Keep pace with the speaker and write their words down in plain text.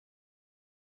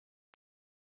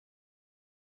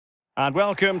And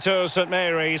welcome to St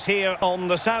Mary's here on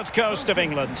the south coast of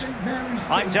England.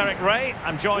 I'm Derek Ray.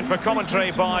 I'm joined for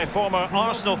commentary by former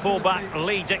Arsenal fullback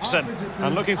Lee Dixon.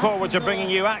 And looking forward to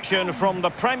bringing you action from the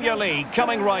Premier League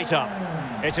coming right up.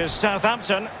 It is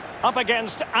Southampton up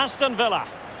against Aston Villa.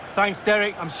 Thanks,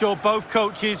 Derek. I'm sure both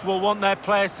coaches will want their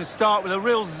players to start with a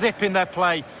real zip in their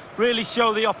play. Really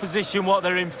show the opposition what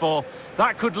they're in for.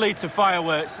 That could lead to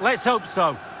fireworks. Let's hope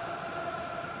so.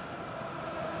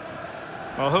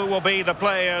 Well, who will be the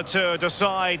player to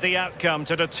decide the outcome,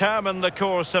 to determine the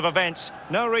course of events?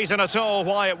 No reason at all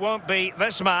why it won't be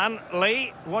this man.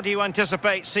 Lee, what do you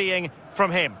anticipate seeing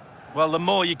from him? Well, the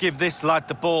more you give this lad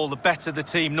the ball, the better the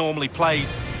team normally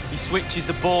plays. He switches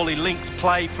the ball, he links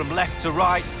play from left to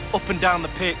right, up and down the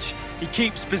pitch. He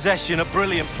keeps possession, a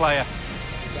brilliant player.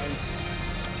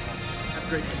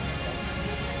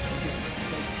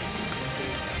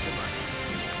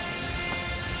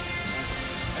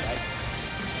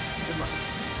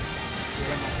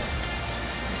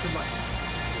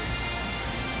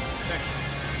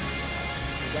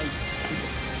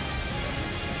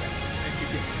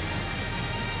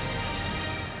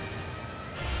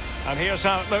 And here's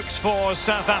how it looks for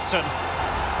Southampton.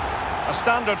 A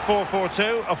standard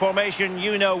 4-4-2, a formation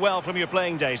you know well from your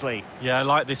playing days, Lee. Yeah, I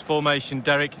like this formation,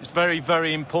 Derek. It's very,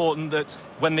 very important that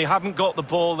when they haven't got the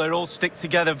ball, they all stick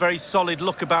together. Very solid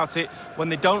look about it. When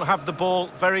they don't have the ball,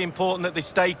 very important that they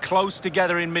stay close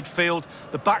together in midfield.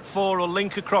 The back four will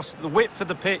link across the width of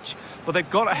the pitch, but they've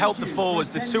got to help the forwards.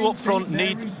 The two up front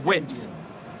need width.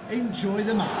 Enjoy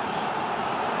the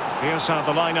match. Here's how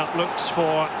the lineup looks for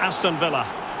Aston Villa.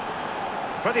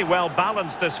 Pretty well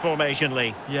balanced, this formation,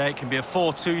 Lee. Yeah, it can be a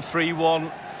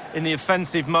 4-2-3-1 in the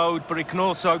offensive mode, but it can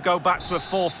also go back to a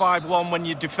 4-5-1 when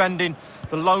you're defending.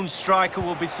 The lone striker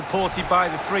will be supported by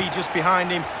the three just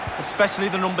behind him, especially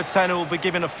the number 10 who will be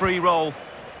given a free role.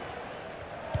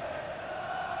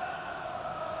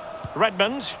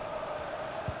 Redmond.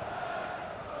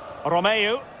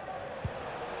 Romeu.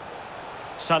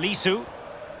 Salisu.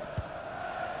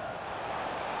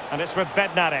 And it's with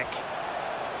Bednarek.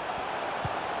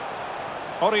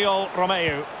 Oriol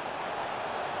Romeu.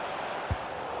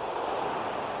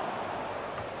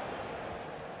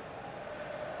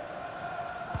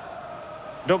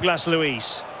 Douglas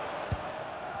Luiz.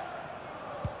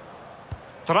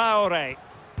 Traore.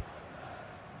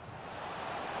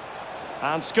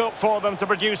 And scope for them to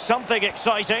produce something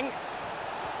exciting.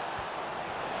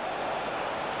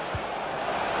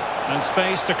 And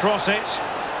space to cross it.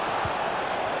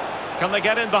 Can they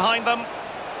get in behind them?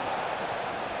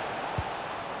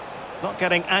 Not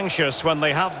getting anxious when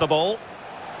they have the ball.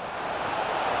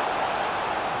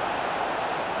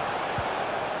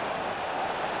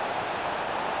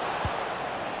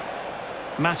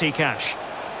 Matty Cash.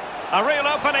 A real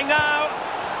opening now.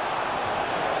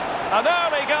 An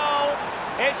early goal.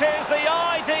 It is the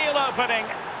ideal opening.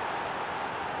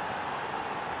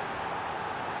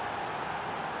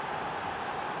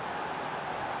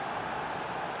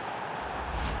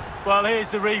 Well, here's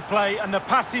the replay, and the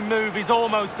passing move is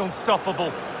almost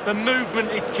unstoppable. The movement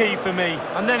is key for me.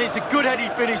 And then it's a good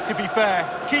headed finish, to be fair.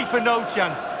 Keeper no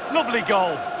chance. Lovely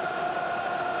goal.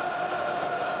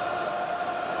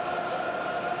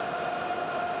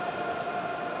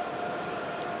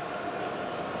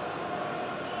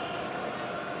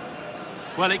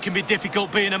 Well, it can be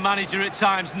difficult being a manager at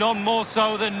times, none more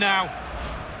so than now.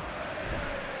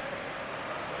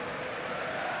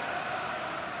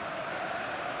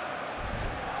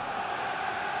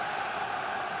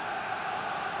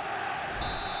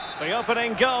 The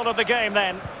opening goal of the game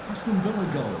then. Aston Villa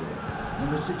goal,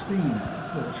 number 16,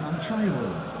 Bertrand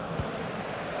Traore.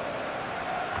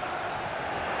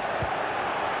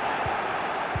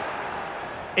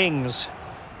 Ings.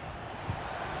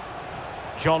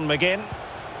 John McGinn.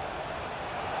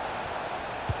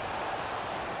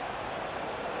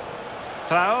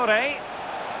 Traore.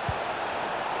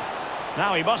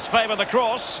 Now he must favour the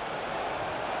cross.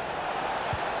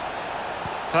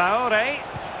 Traore.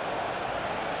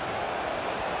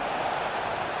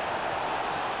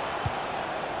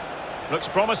 Looks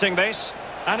promising, this.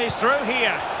 And he's through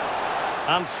here.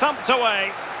 And thumped away.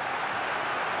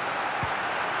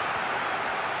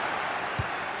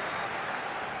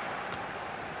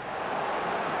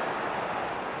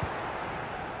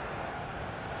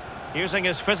 Using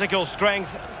his physical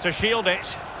strength to shield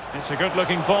it. It's a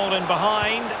good-looking ball in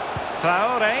behind.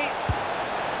 Traore.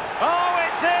 Oh,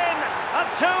 it's in! A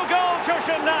two-goal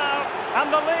cushion now.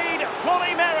 And the lead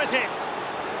fully merited.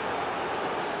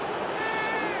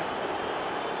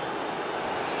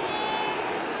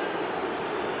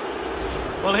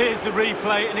 Well, here's the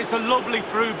replay, and it's a lovely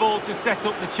through ball to set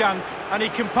up the chance. And he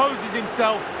composes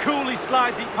himself, coolly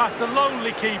slides it past a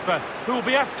lonely keeper, who will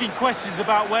be asking questions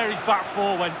about where his back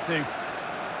four went to.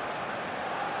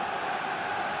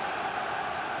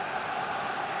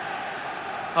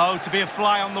 Oh, to be a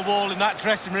fly on the wall in that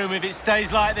dressing room if it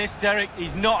stays like this, Derek.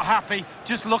 He's not happy.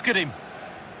 Just look at him.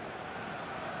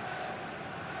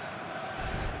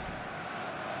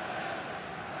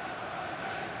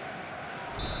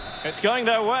 It's going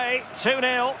their way,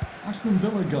 2-0. Aston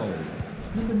Villa goal,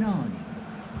 number 9,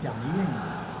 Danny Ings.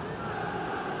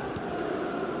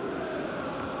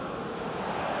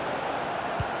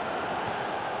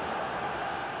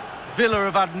 Villa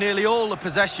have had nearly all the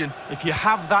possession. If you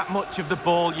have that much of the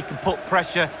ball, you can put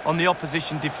pressure on the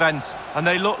opposition defence. And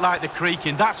they look like they're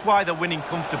creaking. That's why they're winning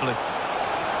comfortably.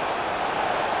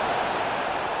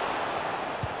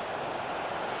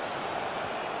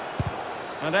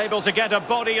 And able to get a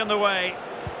body in the way.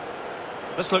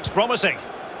 This looks promising.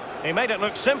 He made it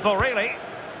look simple, really.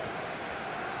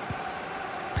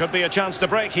 Could be a chance to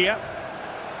break here.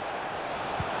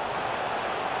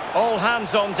 All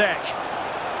hands on deck.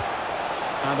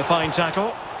 And a fine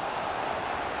tackle.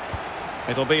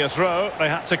 It'll be a throw. They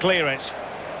had to clear it.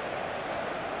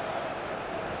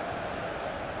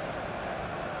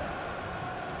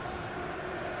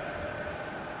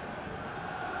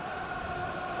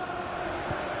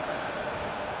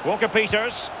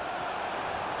 Walker-Peters.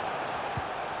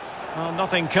 Well,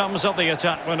 nothing comes of the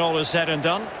attack when all is said and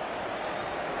done.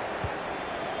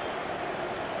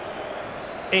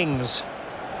 Ings.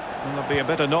 And they'll be a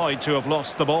bit annoyed to have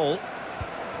lost the ball.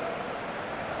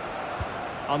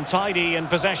 Untidy in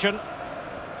possession.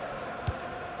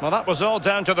 Well, that was all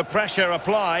down to the pressure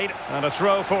applied, and a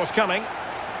throw forthcoming.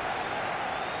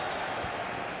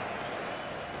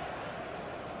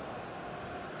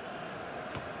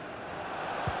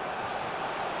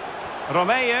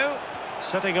 Romeu,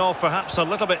 setting off perhaps a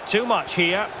little bit too much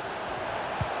here.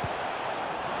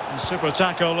 And super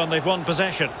tackle, and they've won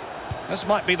possession. This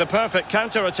might be the perfect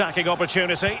counter-attacking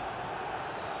opportunity.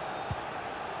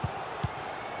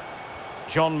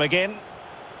 John McGinn.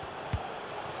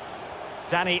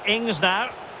 Danny Ings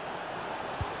now.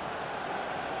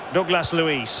 Douglas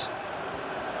Luiz.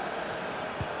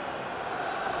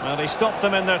 Well, they stopped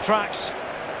them in their tracks.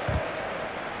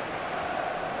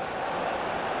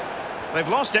 They've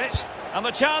lost it, and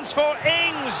the chance for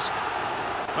Ings.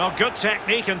 Well, good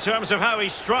technique in terms of how he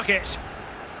struck it.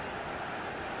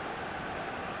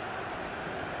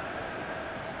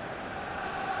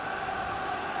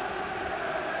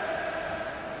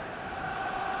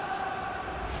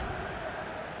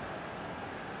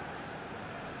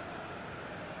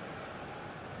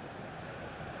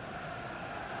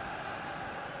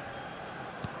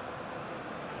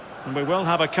 And we will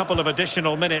have a couple of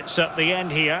additional minutes at the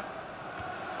end here.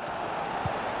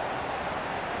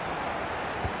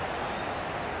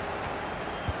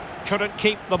 Couldn't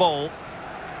keep the ball.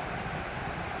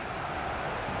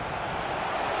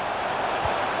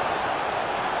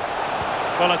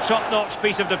 Well, a top-notch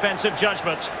piece of defensive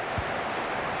judgment.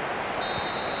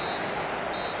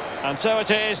 And so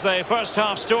it is, the first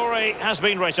half story has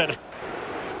been written.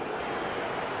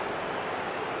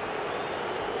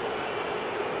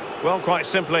 Well, quite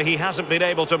simply, he hasn't been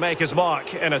able to make his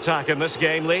mark in attack in this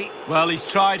game, Lee. Well, he's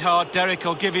tried hard, Derek,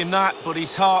 I'll give him that, but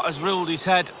his heart has ruled his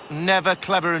head. Never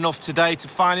clever enough today to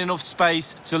find enough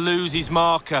space to lose his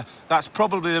marker. That's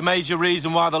probably the major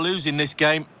reason why they're losing this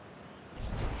game.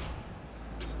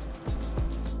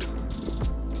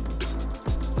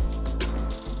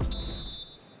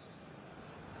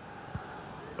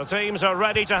 The teams are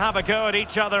ready to have a go at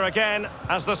each other again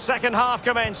as the second half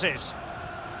commences.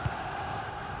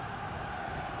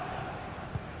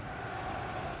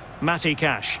 Matty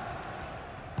Cash.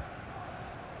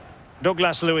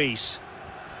 Douglas Luiz.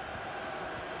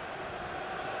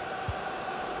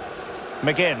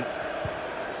 McGinn.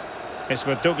 It's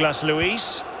with Douglas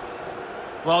Luiz.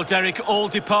 Well, Derek, all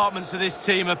departments of this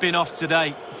team have been off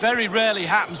today. Very rarely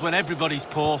happens when everybody's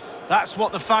poor. That's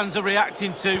what the fans are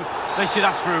reacting to. They should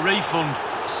ask for a refund.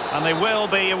 And they will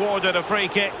be awarded a free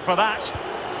kick for that.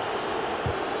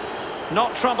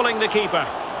 Not troubling the keeper.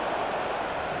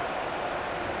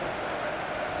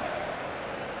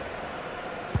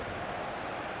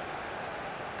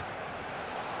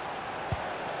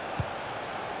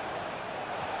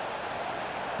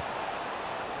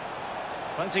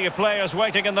 Plenty of players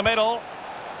waiting in the middle.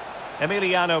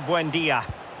 Emiliano Buendia.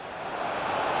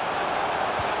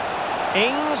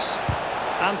 Ings.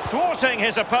 And thwarting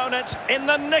his opponent in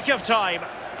the nick of time.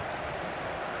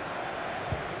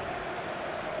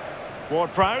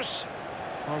 Ward-Prowse.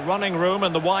 Running room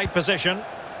in the wide position.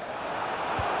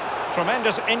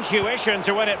 Tremendous intuition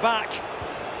to win it back.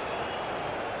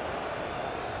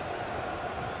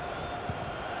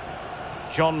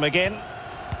 John McGinn.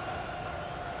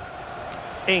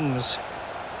 Ings.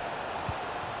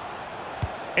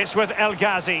 It's with El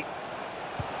Ghazi.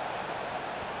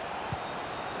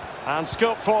 And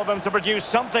scope for them to produce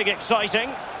something exciting.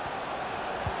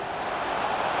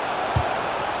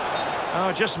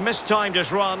 Oh, just mistimed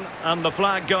his run, and the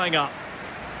flag going up.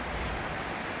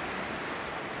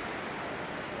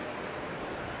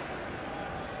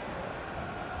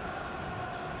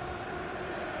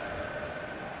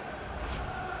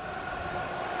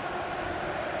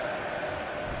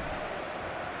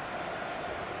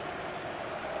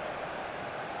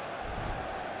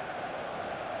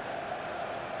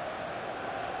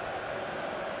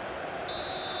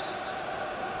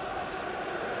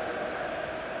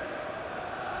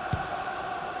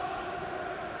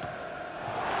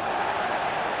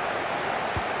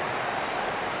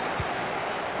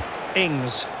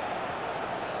 Ings.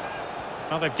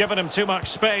 Well, they've given him too much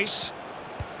space.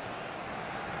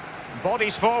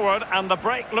 Bodies forward and the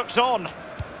break looks on.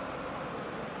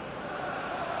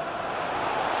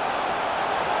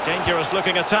 Dangerous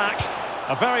looking attack.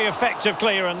 A very effective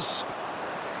clearance.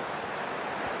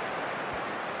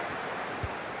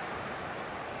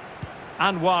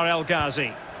 Anwar El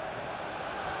Ghazi.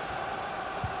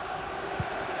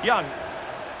 Young.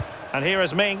 And here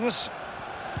is Mings.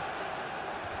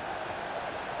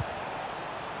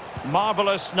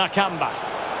 Marvellous Nakamba.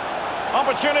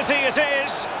 Opportunity it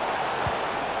is.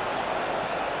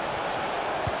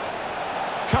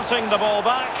 Cutting the ball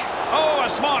back. Oh, a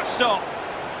smart stop.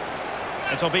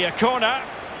 It'll be a corner.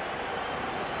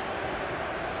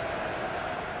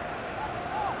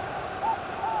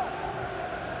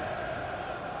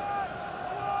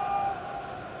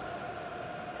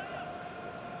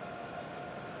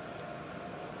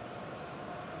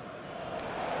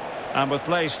 And with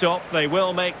play stopped, they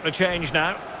will make the change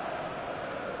now.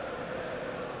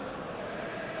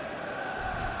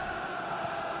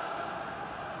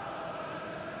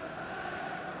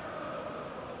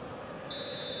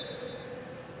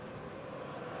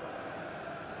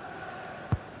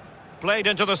 Played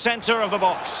into the centre of the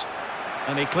box.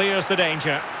 And he clears the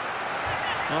danger.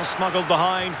 Well, smuggled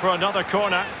behind for another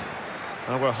corner.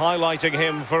 And we're highlighting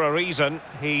him for a reason.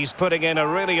 He's putting in a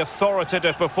really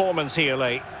authoritative performance here,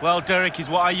 Lee. Well, Derek, he's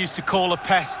what I used to call a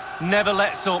pest. Never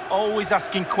lets up, always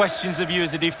asking questions of you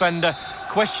as a defender.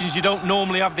 Questions you don't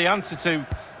normally have the answer to.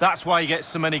 That's why he gets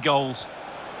so many goals.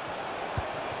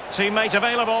 Teammate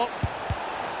available.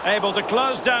 Able to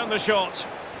close down the shot.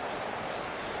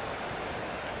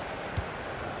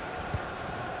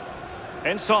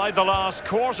 Inside the last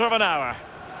quarter of an hour.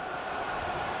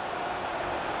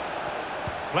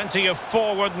 Plenty of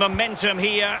forward momentum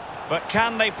here, but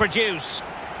can they produce?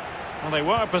 Well, they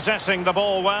were possessing the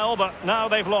ball well, but now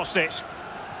they've lost it.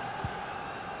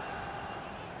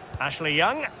 Ashley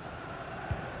Young.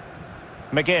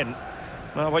 McGinn.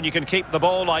 Well, when you can keep the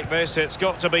ball like this, it's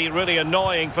got to be really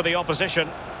annoying for the opposition.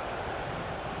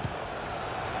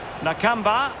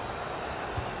 Nakamba.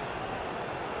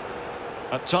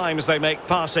 At times they make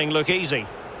passing look easy.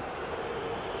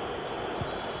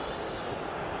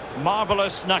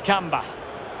 Marvellous Nakamba.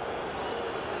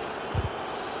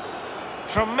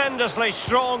 Tremendously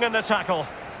strong in the tackle.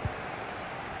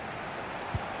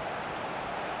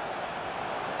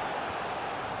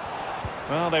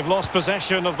 Well, they've lost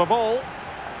possession of the ball.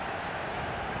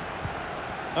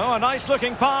 Oh, a nice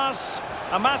looking pass.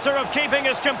 A matter of keeping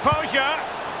his composure.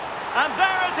 And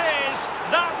there it is.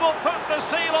 That will put the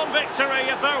seal on victory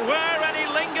if there were any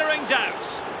lingering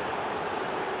doubts.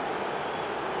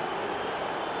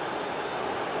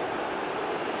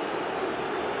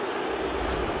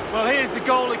 Well, here's the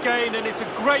goal again, and it's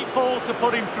a great ball to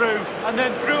put him through. And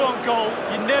then through on goal,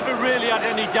 you never really had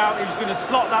any doubt he was going to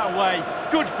slot that away.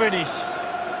 Good finish.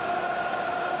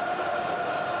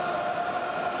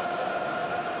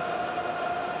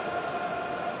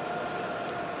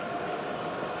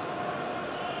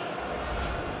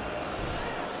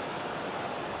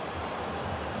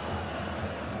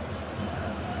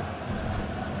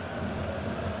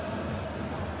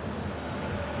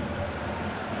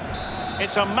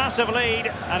 It's a massive lead,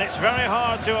 and it's very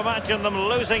hard to imagine them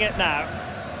losing it now.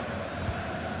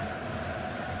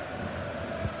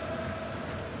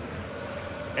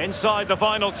 Inside the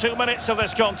final 2 minutes of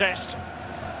this contest.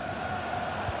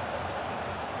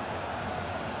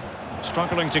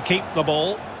 Struggling to keep the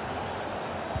ball.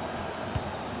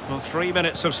 Well, 3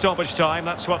 minutes of stoppage time,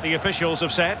 that's what the officials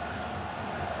have said.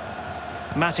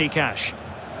 Matty Cash.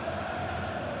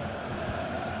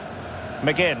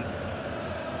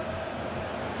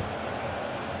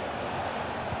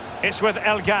 It's with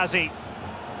El Ghazi.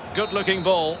 Good-looking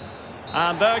ball.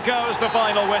 And there goes the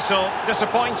final whistle.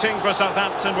 Disappointing for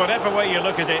Southampton, whatever way you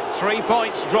look at it. 3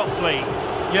 points dropped lead.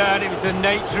 Yeah, and it was the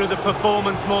nature of the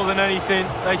performance more than anything.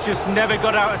 They just never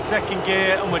got out of second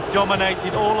gear and were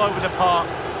dominated all over the park.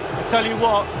 I tell you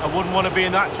what, I wouldn't want to be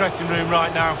in that dressing room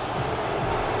right now.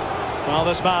 Well,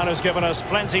 this man has given us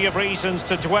plenty of reasons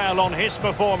to dwell on his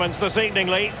performance this evening,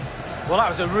 Lee. Well, that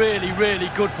was a really, really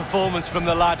good performance from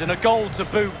the lad, and a goal to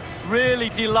boot. Really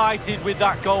delighted with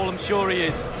that goal, I'm sure he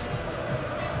is.